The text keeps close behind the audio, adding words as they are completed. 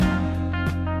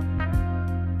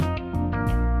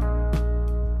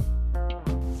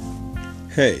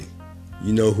Hey,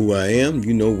 you know who I am,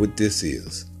 you know what this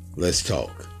is. Let's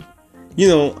talk.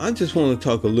 I just want to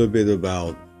talk a little bit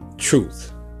about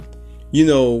truth.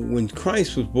 When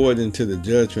Christ was brought into the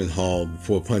judgment hall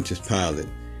before Pontius Pilate,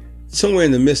 somewhere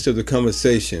in the midst of the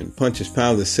conversation, Pontius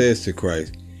Pilate says to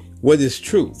Christ, "What is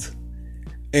truth?"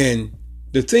 And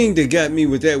the thing that got me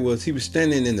with that was he was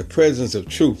standing in the presence of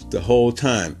truth the whole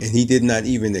time, and he did not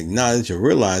even acknowledge or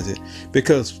realize it,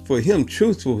 because for him,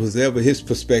 truth was whatever his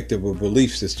perspective or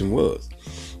belief system was.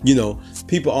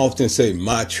 People often say,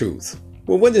 my truth.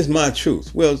 Well, what is my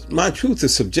truth? Well, my truth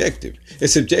is subjective.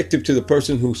 It's subjective to the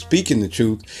person who's speaking the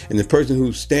truth and the person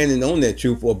who's standing on that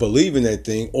truth or believing that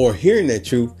thing or hearing that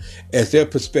truth as their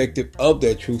perspective of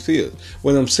that truth is.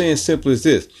 What I'm saying simply is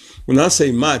this. When I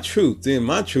say my truth, then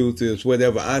my truth is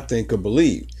whatever I think or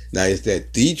believe. Now, is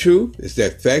that the truth? Is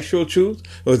that factual truth?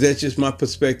 Or is that just my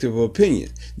perspective or opinion?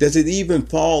 Does it even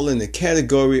fall in the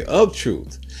category of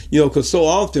truth? Because so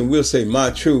often we'll say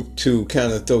my truth to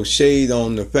kind of throw shade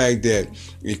on the fact that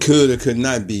it could or could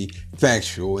not be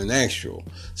factual and actual.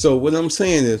 So what I'm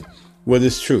saying is, what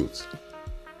is truth?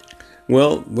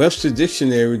 Well, Webster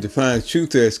Dictionary defines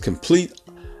truth as complete,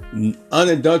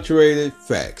 unadulterated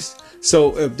facts.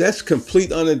 So if that's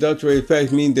complete unadulterated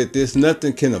facts, meaning that there's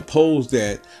nothing can oppose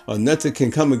that or nothing can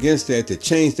come against that to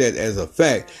change that as a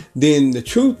fact, then the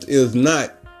truth is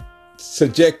not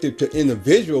subjective to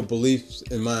individual beliefs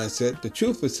and mindset. The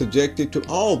truth is subjective to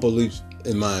all beliefs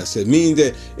and mindset, meaning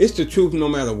that it's the truth no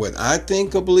matter what I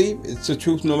think or believe. It's the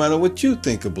truth no matter what you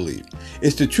think or believe.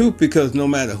 It's the truth because no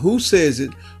matter who says it,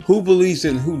 who believes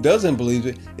it, and who doesn't believe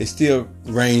it, it still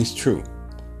reigns true.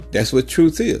 That's what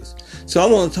truth is. So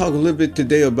I want to talk a little bit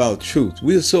today about truth.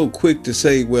 We're so quick to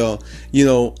say, well,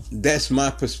 that's my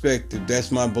perspective.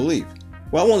 That's my belief.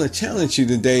 Well, I want to challenge you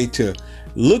today to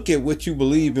look at what you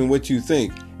believe and what you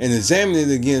think and examine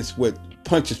it against what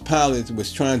Pontius Pilate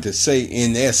was trying to say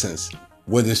in essence.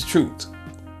 What is truth?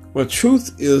 Well,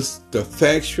 truth is the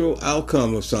factual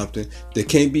outcome of something that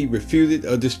can't be refuted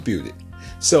or disputed.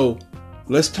 So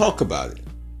let's talk about it.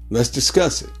 Let's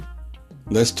discuss it.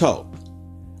 Let's talk.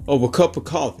 Over a cup of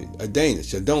coffee, a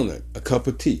Danish, a donut, a cup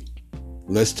of tea.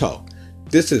 Let's talk.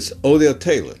 This is Odell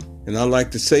Taylor, and I'd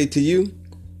like to say to you,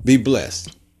 be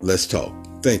blessed. Let's talk.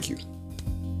 Thank you.